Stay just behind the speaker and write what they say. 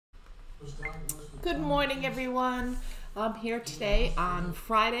Good morning, everyone. I'm here today on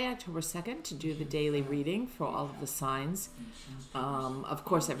Friday, October 2nd, to do the daily reading for all of the signs. Of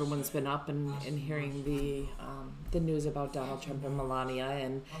course, everyone's been up and hearing the news about Donald Trump and Melania.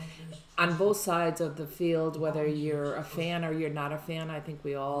 And on both sides of the field, whether you're a fan or you're not a fan, I think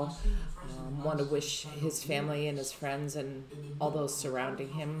we all want to wish his family and his friends and all those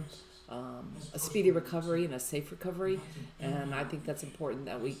surrounding him a speedy recovery and a safe recovery. And I think that's important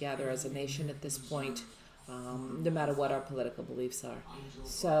that we gather as a nation at this point, no matter what our political beliefs are.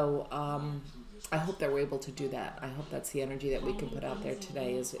 So I hope that we're able to do that. I hope that's the energy that we can put out there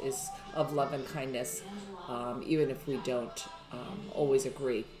today is of love and kindness, even if we don't always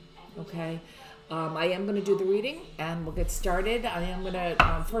agree. Okay? I am going to do the reading, and we'll get started. I am going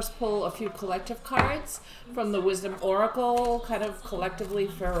to first pull a few collective cards from the Wisdom Oracle, kind of collectively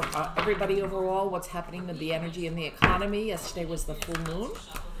for everybody overall, what's happening with the energy in the economy. Yesterday was the full moon.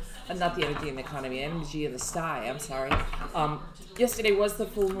 Not the energy in the economy, energy in the sky, I'm sorry. Yesterday was the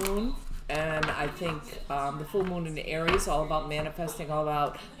full moon, and I think the full moon in Aries, all about manifesting, all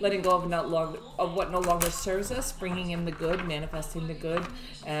about letting go of what no longer serves us, bringing in the good, manifesting the good,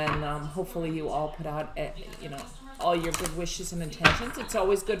 and hopefully you all put out, all your good wishes and intentions. It's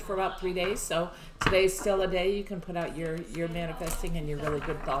always good for about 3 days, so today's still a day you can put out your manifesting and your really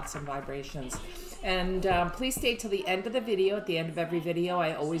good thoughts and vibrations. And please stay till the end of the video. At the end of every video,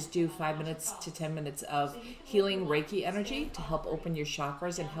 I always do 5 minutes to 10 minutes of healing Reiki energy to help open your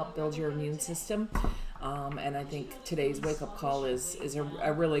chakras and help build your immune system. And I think today's wake-up call is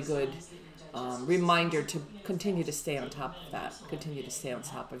a really good reminder to continue to stay on top of that, continue to stay on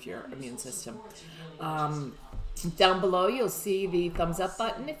top of your immune system. Down below, you'll see the thumbs up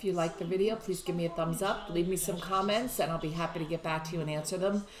button. If you like the video, please give me a thumbs up. Leave me some comments, and I'll be happy to get back to you and answer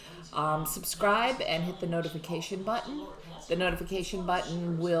them. Subscribe and hit the notification button. The notification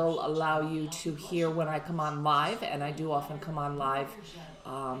button will allow you to hear when I come on live, and I do often come on live.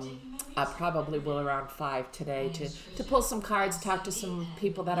 I probably will around 5 today to pull some cards, talk to some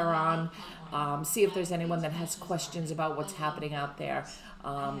people that are on, see if there's anyone that has questions about what's happening out there,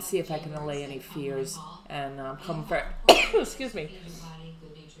 see if I can allay any fears and comfort, excuse me,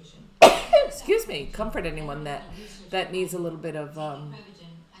 comfort anyone that needs a little bit of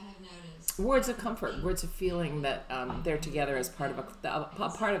words of comfort, words of feeling that they're together as part of a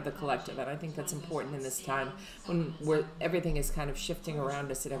part of the collective. And I think that's important in this time when everything is kind of shifting around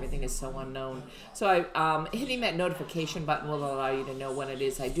us and everything is so unknown. So hitting that notification button will allow you to know when it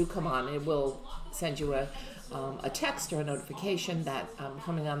is I do come on. It will send you a text or a notification that I'm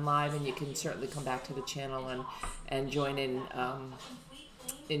coming on live, and you can certainly come back to the channel and join in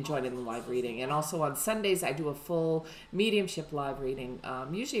the live reading. And also on Sundays, I do a full mediumship live reading,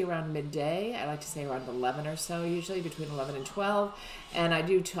 usually around midday. I like to say around 11 or so, usually between 11 and 12. And I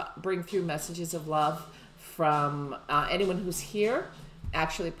do bring through messages of love from anyone who's here,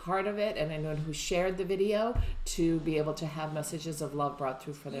 actually part of it, and anyone who shared the video, to be able to have messages of love brought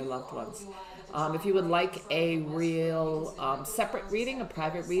through for their loved ones. If you would like a real separate reading, a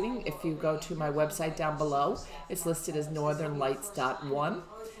private reading, if you go to my website down below, it's listed as northernlights.one.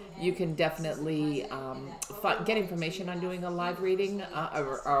 You can definitely get information on doing a live reading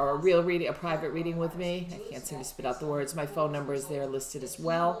or a real reading, a private reading with me. I can't seem to spit out the words. My phone number is there listed as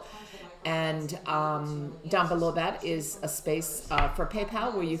well. And down below that is a space for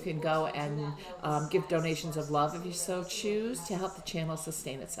PayPal, where you can go and give donations of love if you so choose, to help the channel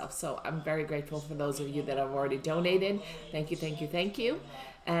sustain itself. So I'm very grateful for those of you that have already donated. Thank you, thank you, thank you.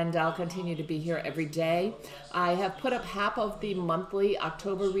 And I'll continue to be here every day. I have put up half of the monthly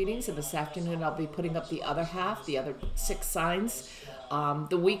October readings, and this afternoon I'll be putting up the other half, the other 6 signs.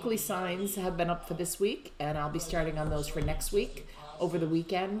 The weekly signs have been up for this week, and I'll be starting on those for next week over the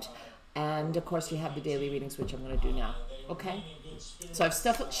weekend. And of course, we have the daily readings, which I'm going to do now. Okay? So I've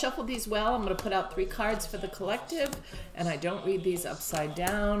shuffled these well. I'm going to put out 3 cards for the collective, and I don't read these upside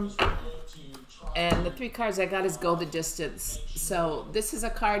down. And the 3 cards I got is Go the Distance. So this is a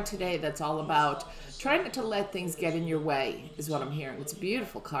card today that's all about trying not to let things get in your way, is what I'm hearing. It's a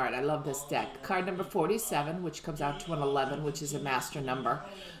beautiful card. I love this deck. Card number 47, which comes out to an 11, which is a master number.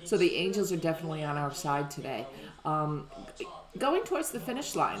 So the angels are definitely on our side today. Going towards the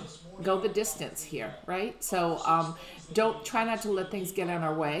finish line. Go the distance here, right? So try not to let things get in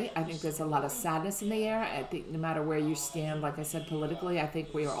our way. I think there's a lot of sadness in the air. I think no matter where you stand, like I said, politically, I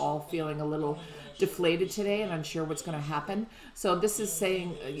think we are all feeling a little deflated today and unsure what's going to happen. So this is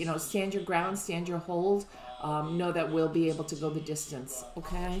saying, stand your ground, stand your hold. know that we'll be able to go the distance,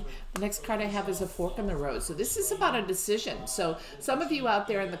 okay? The next card I have is a fork in the road. So this is about a decision. So some of you out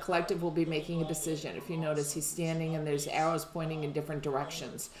there in the collective will be making a decision. If you notice, he's standing and there's arrows pointing in different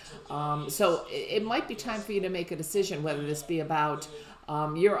directions. So it might be time for you to make a decision, whether this be about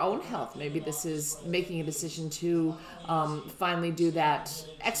your own health. Maybe this is making a decision to finally do that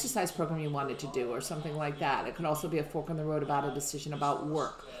exercise program you wanted to do or something like that. It could also be a fork in the road about a decision about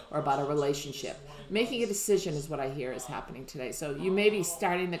work or about a relationship. Making a decision is what I hear is happening today. So you may be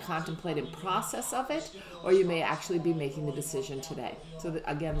starting the contemplative process of it, or you may actually be making the decision today. So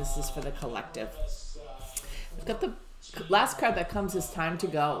again, this is for the collective. We've got the last card that comes is time to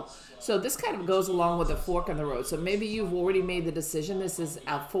go. So this kind of goes along with a fork in the road. So maybe you've already made the decision. This is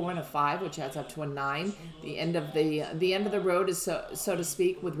a 4 and a 5, which adds up to a 9. The end of the road is so to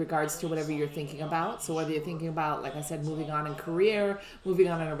speak with regards to whatever you're thinking about. So whether you're thinking about, like I said, moving on in career, moving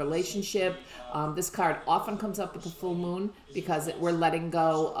on in a relationship, this card often comes up with the full moon because we're letting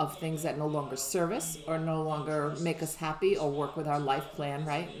go of things that no longer serve us or no longer make us happy or work with our life plan,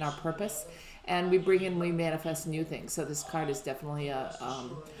 right, and our purpose. And we manifest new things. So this card is definitely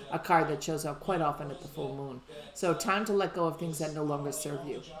a card that shows up quite often at the full moon. So time to let go of things that no longer serve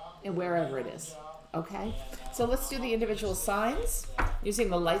you, and wherever it is. Okay? So let's do the individual signs using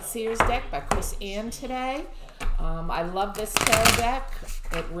the Light Seers deck by Chris Ann today. I love this tarot deck.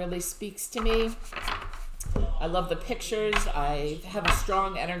 It really speaks to me. I love the pictures. I have a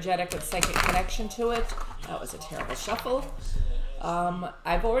strong energetic and psychic connection to it. That was a terrible shuffle.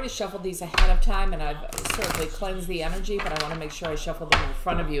 I've already shuffled these ahead of time, and I've certainly cleansed the energy, but I want to make sure I shuffle them in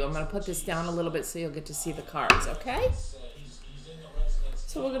front of you. I'm going to put this down a little bit so you'll get to see the cards, okay?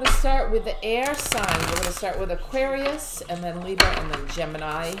 So we're going to start with the air sign. We're going to start with Aquarius, and then Libra, and then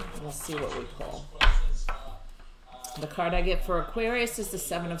Gemini. We'll see what we pull. The card I get for Aquarius is the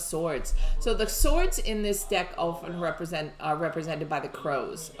 7 of Swords. So the swords in this deck often are represented by the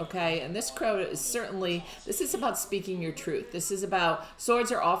crows, okay? And this crow is certainly, this is about speaking your truth. This is about,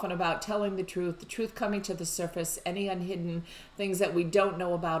 swords are often about telling the truth coming to the surface. Any unhidden things that we don't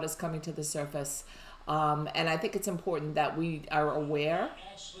know about is coming to the surface. And I think it's important that we are aware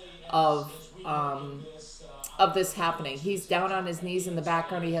of this happening. He's down on his knees in the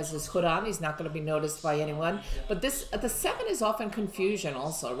background. He has his hood on. He's not going to be noticed by anyone. But the 7 is often confusion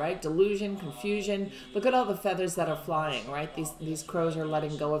also, right? Delusion, confusion. Look at all the feathers that are flying, right? These crows are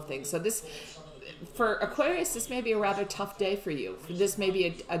letting go of things. So this, for Aquarius, this may be a rather tough day for you. This may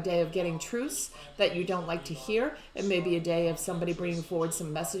be a day of getting truths that you don't like to hear. It may be a day of somebody bringing forward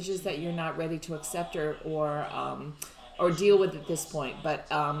some messages that you're not ready to accept or deal with at this point. But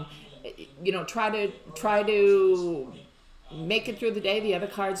you know, try to make it through the day. The other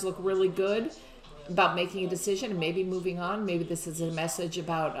cards look really good about making a decision and maybe moving on. Maybe this is a message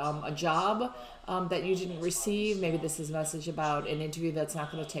about a job that you didn't receive. Maybe this is a message about an interview that's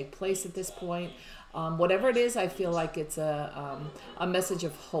not going to take place at this point. Whatever it is, I feel like it's a message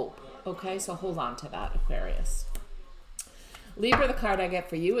of hope. Okay, so hold on to that, Aquarius. Libra, the card I get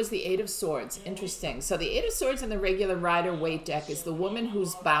for you is the 8 of Swords. Interesting. So the 8 of Swords in the regular Rider-Waite deck is the woman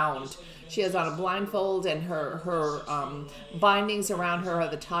who's bound. She has on a blindfold, and her bindings around her, or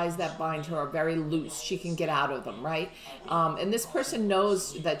the ties that bind her, are very loose. She can get out of them, right? And this person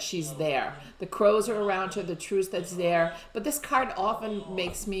knows that she's there. The crows are around her, the truth that's there. But this card often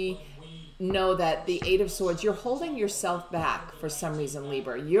makes me know that the 8 of Swords, you're holding yourself back for some reason,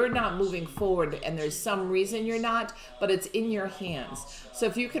 Libra. You're not moving forward, and there's some reason you're not, but it's in your hands. So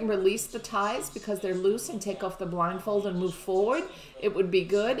if you can release the ties because they're loose and take off the blindfold and move forward, it would be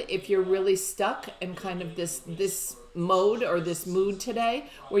good. If you're really stuck in kind of this mode or this mood today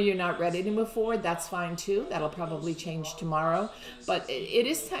where you're not ready to move forward, that's fine too. That'll probably change tomorrow. But it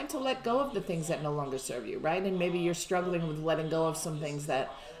is time to let go of the things that no longer serve you, right? And maybe you're struggling with letting go of some things that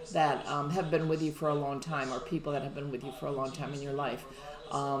have been with you for a long time, or people that have been with you for a long time in your life.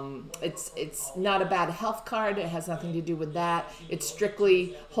 It's not a bad health card. It has nothing to do with that. It's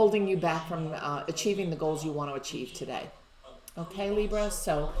strictly holding you back from achieving the goals you want to achieve today. Okay, Libra?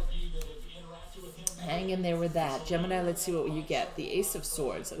 So hang in there with that. Gemini, let's see what you get. The Ace of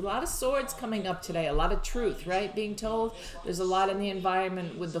Swords. A lot of swords coming up today. A lot of truth, right? Being told. There's a lot in the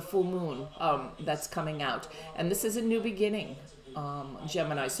environment with the full moon that's coming out. And this is a new beginning.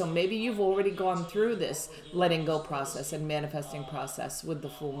 Gemini. So maybe you've already gone through this letting go process and manifesting process with the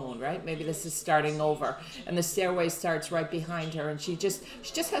full moon, right? Maybe this is starting over, and the stairway starts right behind her, and she just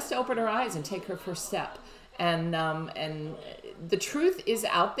has to open her eyes and take her first step. And the truth is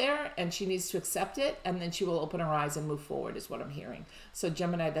out there, and she needs to accept it, and then she will open her eyes and move forward, is what I'm hearing. So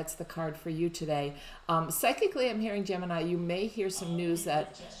Gemini, that's the card for you today. Psychically, I'm hearing, Gemini, you may hear some news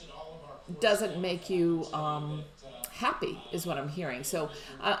that doesn't make you happy, is what I'm hearing. So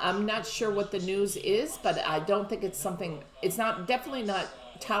I'm not sure what the news is, but I don't think it's something, it's not, definitely not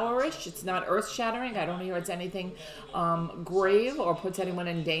towerish, it's not earth-shattering. I don't hear it's anything grave or puts anyone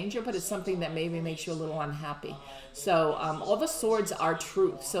in danger, but it's something that maybe makes you a little unhappy. So all the swords are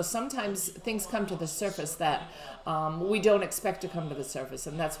truth. So sometimes things come to the surface that we don't expect to come to the surface,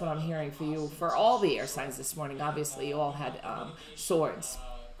 and that's what I'm hearing for you, for all the air signs this morning. Obviously, you all had swords.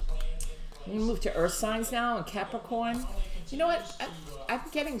 I'm going to move to earth signs now, and Capricorn. You know what? I'm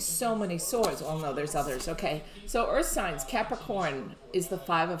getting so many swords. Oh, no, there's others. Okay. So earth signs, Capricorn is the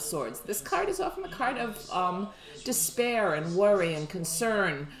 5 of swords. This card is often a card of despair and worry and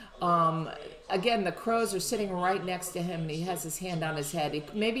concern. Again, the crows are sitting right next to him, and he has his hand on his head.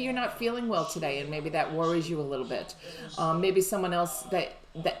 Maybe you're not feeling well today, and maybe that worries you a little bit. Maybe someone else that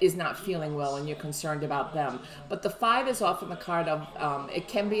is not feeling well, and you're concerned about them. But the 5 is often the card of, it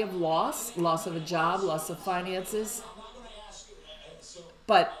can be of loss of a job, loss of finances.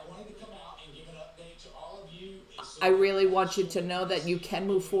 But I really want you to know that you can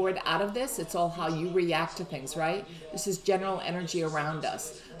move forward out of this. It's all how you react to things, right? This is general energy around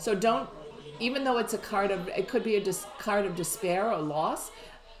us. So don't, even though it's a card of, it could be a card of despair or loss,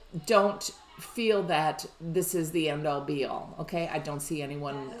 don't feel that this is the end-all be-all, okay? I don't see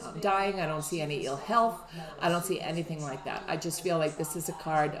anyone dying. I don't see any ill health. I don't see anything like that. I just feel like this is a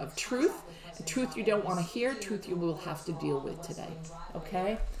card of truth. Truth you don't want to hear, truth you will have to deal with today,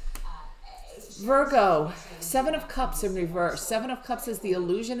 okay? Virgo, 7 of Cups in reverse. 7 of Cups is the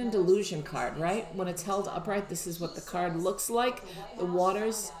illusion and delusion card, right? When it's held upright, this is what the card looks like. The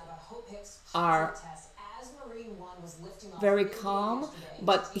waters are very calm,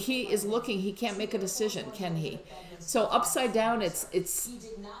 but he is looking. He can't make a decision, can he? So upside down, it's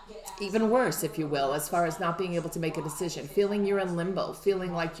even worse, if you will, as far as not being able to make a decision, feeling you're in limbo,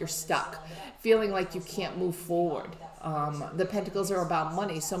 feeling like you're stuck, feeling like you can't move forward. The pentacles are about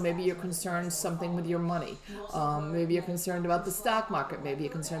money, so maybe you're concerned something with your money. Maybe you're concerned about the stock market. Maybe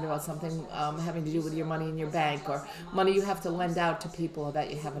you're concerned about something having to do with your money in your bank, or money you have to lend out to people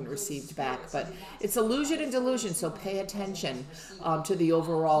that you haven't received back. But it's illusion and delusion, so pay attention to the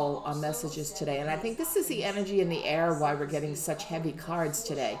overall messages today. And I think this is the energy in the air why we're getting such heavy cards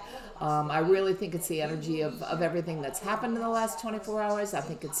today. I really think it's the energy of everything that's happened in the last 24 hours. I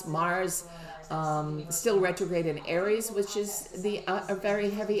think it's Mars still retrograde in Aries, which is a very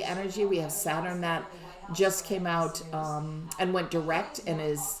heavy energy. We have Saturn that just came out and went direct and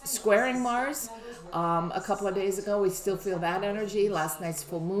is squaring Mars a couple of days ago. We still feel that energy. Last night's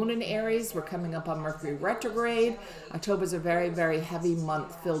full moon in Aries. We're coming up on Mercury retrograde. October's a very, very heavy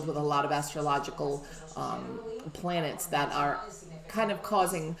month filled with a lot of astrological planets that are kind of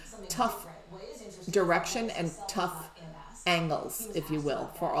causing tough direction and tough angles, if you will,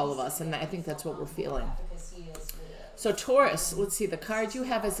 for all of us. And I think that's what we're feeling. So Taurus, let's see, the card you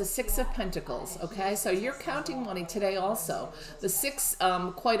have is the 6 of Pentacles, okay? So you're counting money today also. The 6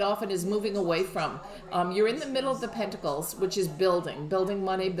 quite often is moving away from. You're in the middle of the Pentacles, which is building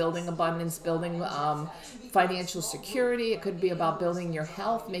money, building abundance, building financial security. It could be about building your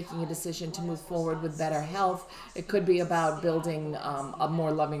health, making a decision to move forward with better health. It could be about building a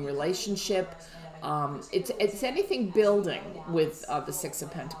more loving relationship. It's anything building with the 6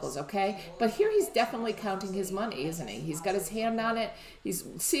 of Pentacles, okay? But here he's definitely counting his money, isn't he? He's got his hand on it. He's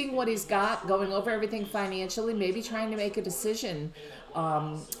seeing what he's got, going over everything financially, maybe trying to make a decision,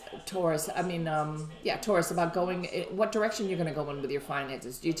 Taurus. Taurus, about going, what direction you're going to go in with your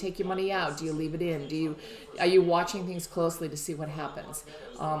finances. Do you take your money out? Do you leave it in? Are you watching things closely to see what happens?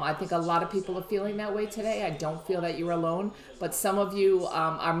 I think a lot of people are feeling that way today. I don't feel that you're alone, but some of you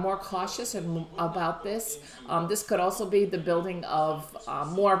are more cautious about this. This could also be the building of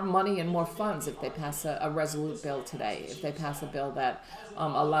more money and more funds if they pass a resolute bill today, if they pass a bill that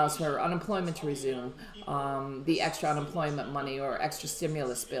allows for unemployment to resume, the extra unemployment money or extra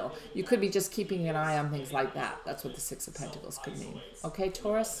stimulus bill. You could be just keeping an eye on things like that. That's what the 6 of Pentacles could mean. Okay,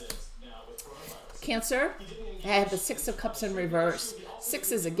 Taurus? Cancer, I have the 6 of Cups in reverse.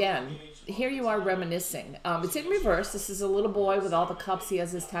 6 is, again, here you are reminiscing. It's in reverse. This is a little boy with all the cups. He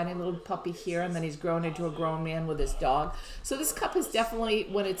has this tiny little puppy here, and then he's grown into a grown man with his dog. So this cup is definitely,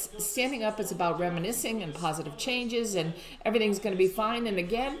 when it's standing up, it's about reminiscing and positive changes, and everything's going to be fine. And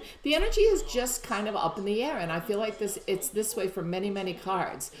again, the energy is just kind of up in the air, and I feel like it's this way for many, many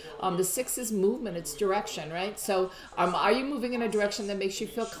cards. The 6 is movement. It's direction, right? So are you moving in a direction that makes you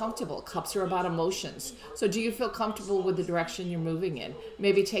feel comfortable? Cups are about emotions. So do you feel comfortable with the direction you're moving in?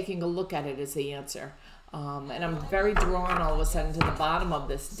 Maybe taking a look at it is the answer. And I'm very drawn all of a sudden to the bottom of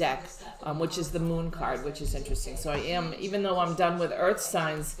this deck, which is the moon card, which is interesting. So I am, even though I'm done with earth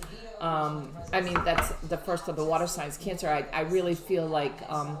signs, I mean, that's the first of the water signs, Cancer. I really feel like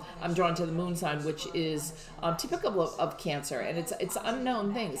I'm drawn to the moon sign, which is typical of Cancer, and it's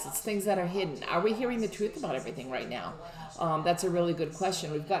unknown things. It's things that are hidden. Are we hearing the truth about everything right now? That's a really good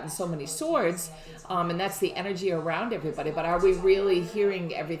question. We've gotten so many swords, and that's the energy around everybody, but are we really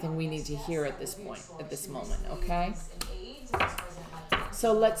hearing everything we need to hear at this point, at this moment, okay?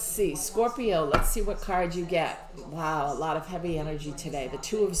 So let's see, Scorpio, let's see what card you get. Wow, a lot of heavy energy today. The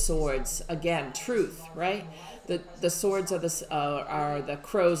Two of Swords, again, truth, right? The swords are the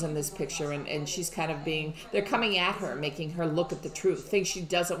crows in this picture, and she's kind of they're coming at her, making her look at the truth, things she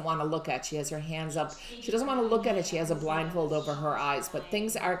doesn't want to look at. She has her hands up. She doesn't want to look at it. She has a blindfold over her eyes, but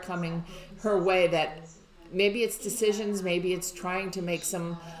things are coming her way that maybe it's decisions, maybe it's trying to make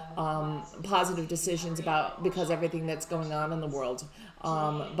some positive decisions because everything that's going on in the world.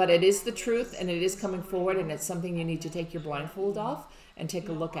 But it is the truth, and it is coming forward, and it's something you need to take your blindfold off and take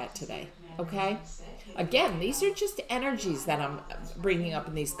a look at today, okay? Again, these are just energies that I'm bringing up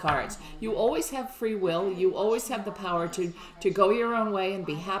in these cards. You always have free will. You always have the power to go your own way and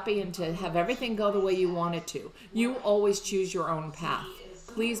be happy and to have everything go the way you want it to. You always choose your own path.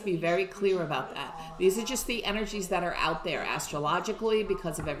 Please be very clear about that. These are just the energies that are out there astrologically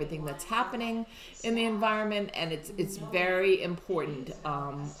because of everything that's happening in the environment, and it's very important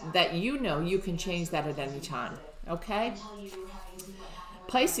that you know you can change that at any time, okay?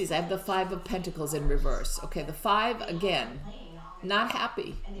 Pisces, I have the Five of Pentacles in reverse. Okay, the Five, again, not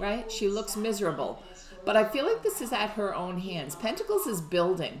happy, right? She looks miserable. But I feel like this is at her own hands. Pentacles is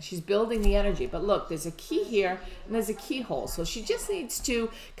building. She's building the energy. But look, there's a key here and there's a keyhole. So she just needs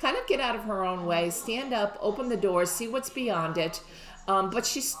to kind of get out of her own way, stand up, open the door, see what's beyond it. But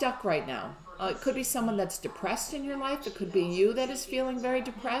she's stuck right now. It could be someone that's depressed in your life. It could be you that is feeling very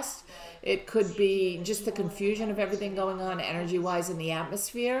depressed. It could be just the confusion of everything going on energy-wise in the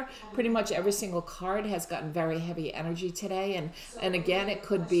atmosphere. Pretty much every single card has gotten very heavy energy today. And again, it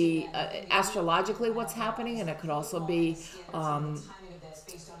could be astrologically what's happening, and it could also be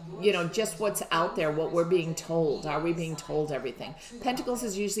you know, just what's out there, what we're being told. Are we being told everything? Pentacles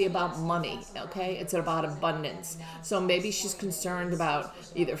is usually about money, okay? It's about abundance. So maybe she's concerned about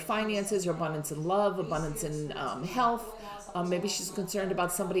either finances or abundance in love, abundance in health. Maybe she's concerned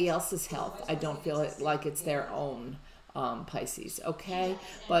about somebody else's health. I don't feel like it's their own, Pisces, okay?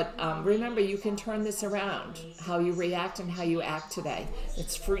 But remember, you can turn this around, how you react and how you act today.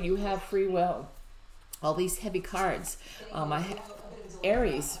 It's free. You have free will. All these heavy cards.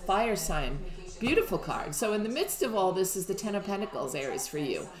 Aries, fire sign, beautiful card. So in the midst of all this is the Ten of Pentacles, Aries, for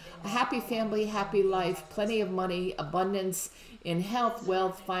you. A happy family, happy life, plenty of money, abundance in health,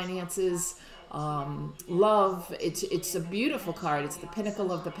 wealth, finances, love. It's a beautiful card. It's the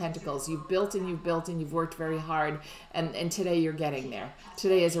pinnacle of the Pentacles. You've built and you've built and you've worked very hard, and today you're getting there.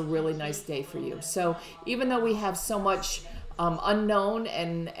 Today is a really nice day for you. So even though we have so much unknown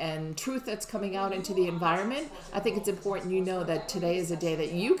and truth that's coming out into the environment, I think it's important you know that today is a day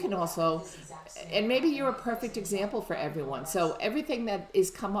that you can also, and maybe you're a perfect example for everyone. So everything that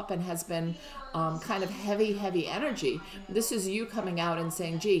is come up and has been kind of heavy energy, this is you coming out and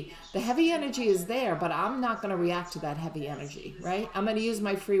saying, gee, the heavy energy is there, but I'm not going to react to that heavy energy, right? I'm going to use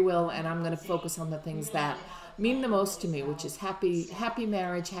my free will, and I'm going to focus on the things that mean the most to me, which is happy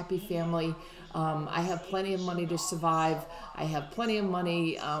marriage, happy family. I have plenty of money to survive. I have plenty of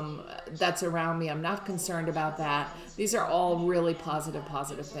money that's around me. I'm not concerned about that. These are all really positive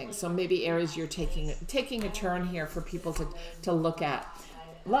things. So maybe Aries, you're taking a turn here for people to look at.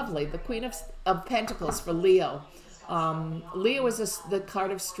 Lovely. The Queen of Pentacles for Leo. Leo is the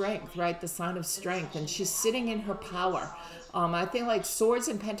card of strength, right? The sign of strength, and she's sitting in her power. I think like swords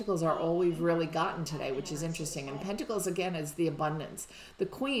and pentacles are all we've really gotten today, which is interesting. And pentacles, again, is the abundance. The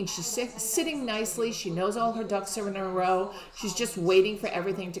queen, she's sitting nicely. She knows all her ducks are in a row. She's just waiting for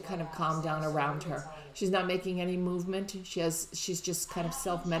everything to kind of calm down around her. She's not making any movement. She's just kind of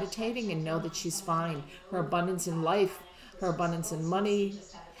self-meditating and know that she's fine. Her abundance in life, her abundance in money,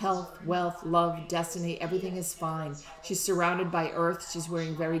 health, wealth, love, destiny, everything is fine. She's surrounded by earth. She's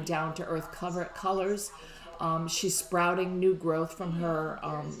wearing very down-to-earth colors. She's sprouting new growth from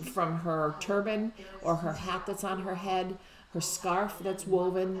her turban or her hat that's on her head, her scarf that's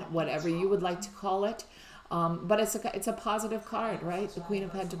woven, whatever you would like to call it. But it's a positive card, right? The Queen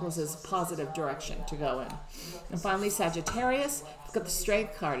of Pentacles is positive direction to go in. And finally, Sagittarius, you've got the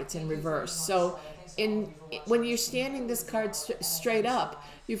Strength card. It's in reverse. So when you're standing this card straight up,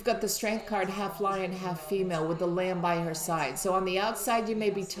 you've got the Strength card, half lion, half female, with the lamb by her side. So on the outside, you may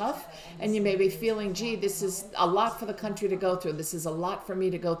be tough, and you may be feeling, gee, this is a lot for the country to go through. This is a lot for me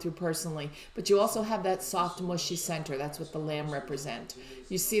to go through personally. But you also have that soft, mushy center. That's what the lamb represent.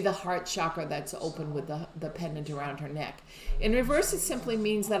 You see the heart chakra that's open with the pendant around her neck. In reverse, it simply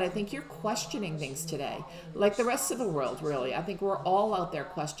means that I think you're questioning things today, like the rest of the world, really. I think we're all out there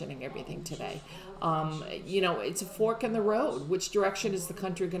questioning everything today. You know, it's a fork in the road. Which direction is the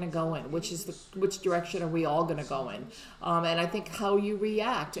country going to go in? Which direction are we all going to go in? And I think how you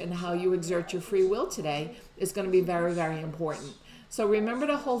react and how you exert your free will today is going to be very, very important. So remember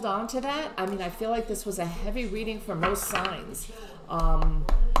to hold on to that. I mean, I feel like this was a heavy reading for most signs.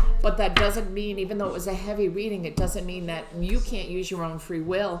 But that doesn't mean, even though it was a heavy reading, it doesn't mean that you can't use your own free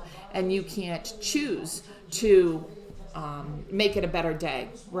will and you can't choose to make it a better day,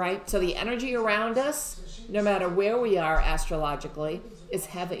 right? So the energy around us, no matter where we are astrologically, is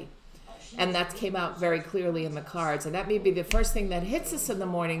heavy. And that came out very clearly in the cards. And that may be the first thing that hits us in the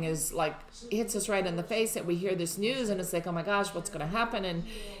morning, is like, hits us right in the face, that we hear this news and it's like, oh my gosh, what's going to happen?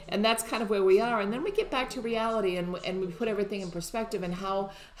 And that's kind of where we are. And then we get back to reality and we put everything in perspective and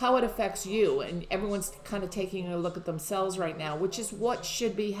how it affects you. And everyone's kind of taking a look at themselves right now, which is what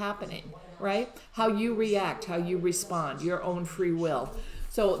should be happening, right? How you react, how you respond, your own free will.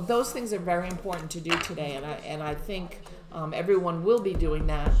 So those things are very important to do today. And I think everyone will be doing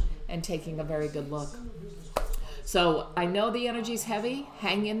that and taking a very good look. So I know the energy's heavy.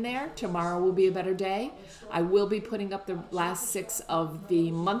 Hang in there. Tomorrow will be a better day. I will be putting up the last 6 of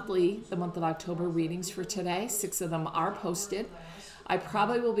the month of October readings for today. 6 of them are posted. I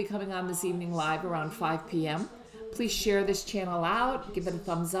probably will be coming on this evening live around 5 p.m. Please share this channel out. Give it a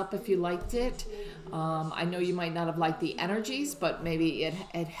thumbs up if you liked it. I know you might not have liked the energies, but maybe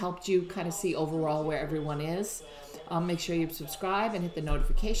it helped you kind of see overall where everyone is. Make sure you subscribe and hit the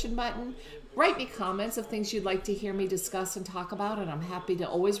notification button. Write me comments of things you'd like to hear me discuss and talk about, and I'm happy to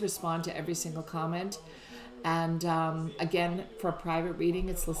always respond to every single comment. And again, for a private reading,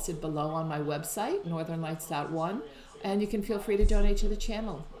 it's listed below on my website, northernlights.one, and you can feel free to donate to the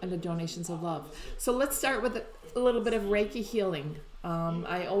channel under donations of love. So let's start with a little bit of Reiki healing.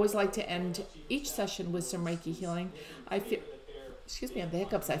 I always like to end each session with some Reiki healing. Excuse me, I have the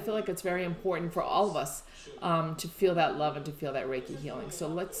hiccups. I feel like it's very important for all of us to feel that love and to feel that Reiki healing. So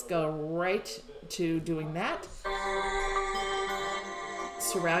let's go right to doing that.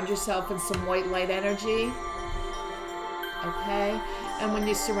 Surround yourself in some white light energy. Okay? And when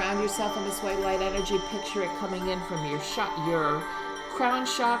you surround yourself in this white light energy, picture it coming in from your crown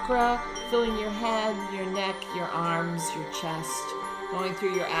chakra, filling your head, your neck, your arms, your chest, going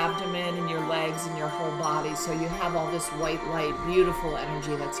through your abdomen and your legs and your whole body. So you have all this white light, beautiful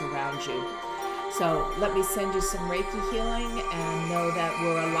energy that's around you. So let me send you some Reiki healing, and know that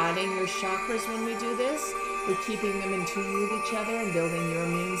we're aligning your chakras when we do this. We're keeping them in tune with each other and building your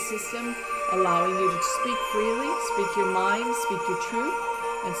immune system, allowing you to speak freely, speak your mind, speak your truth.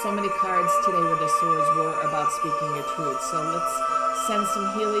 And so many cards today with the swords were about speaking your truth. So let's send some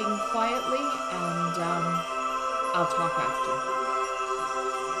healing quietly, and I'll talk after.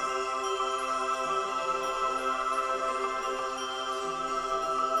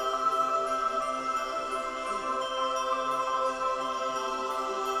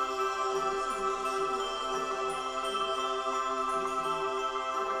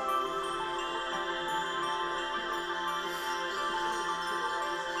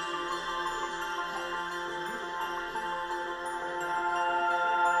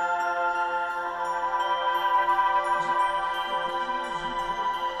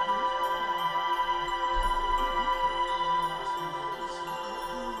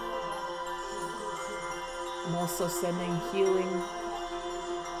 I'm also sending healing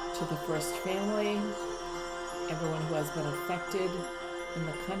to the first family, everyone who has been affected in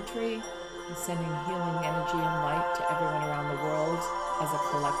the country, and sending healing energy and light to everyone around the world as a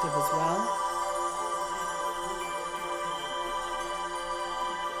collective as well.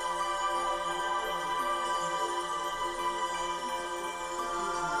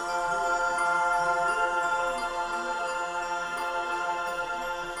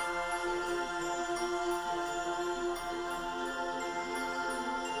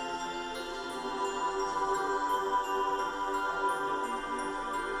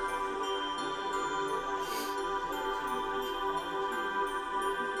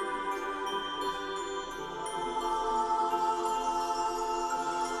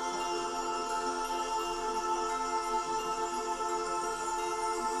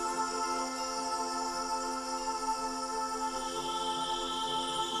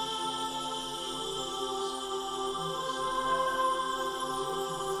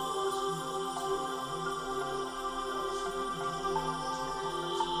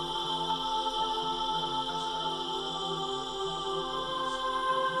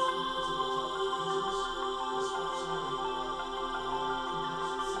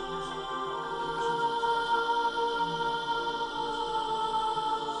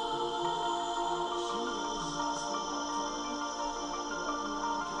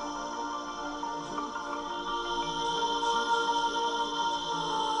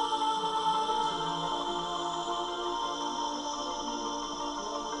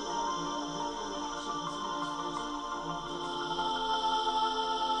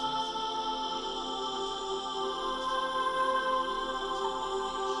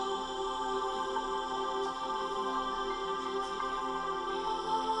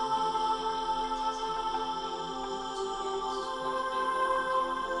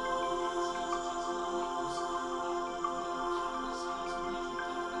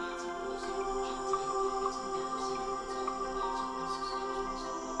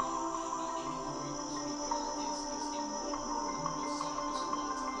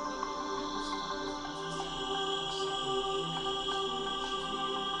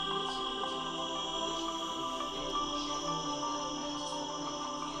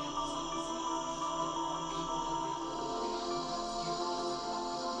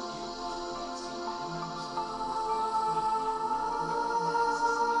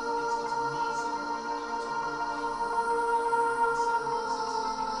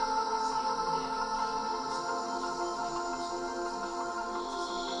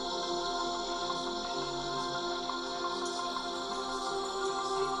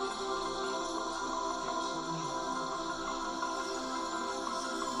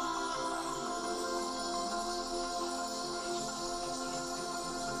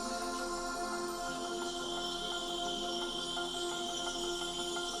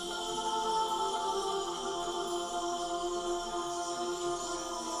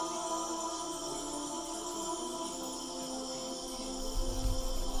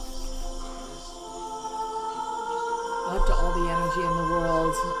 energy in the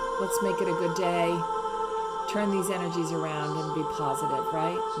world. Let's make it a good day. Turn these energies around and be positive,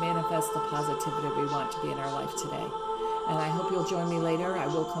 right? Manifest the positivity we want to be in our life today. And I hope you'll join me later. I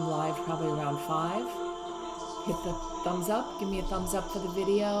will come live probably around 5. Hit the thumbs up. Give me a thumbs up for the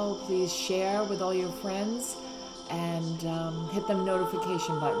video. Please share with all your friends. And hit the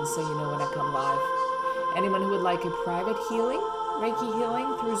notification button so you know when I come live. Anyone who would like a private healing, Reiki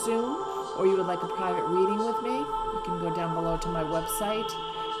healing through Zoom, or you would like a private reading with me, you can go down below to my website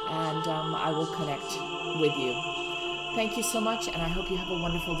and I will connect with you. Thank you so much, and I hope you have a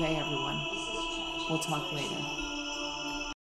wonderful day, everyone. We'll talk later.